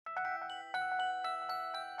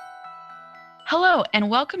Hello, and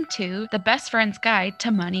welcome to The Best Friend's Guide to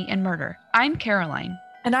Money and Murder. I'm Caroline.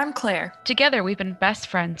 And I'm Claire. Together, we've been best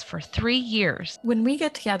friends for 3 years. When we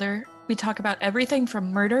get together, we talk about everything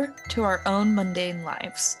from murder to our own mundane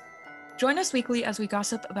lives. Join us weekly as we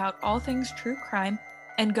gossip about all things true crime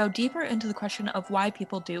and go deeper into the question of why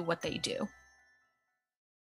people do what they do.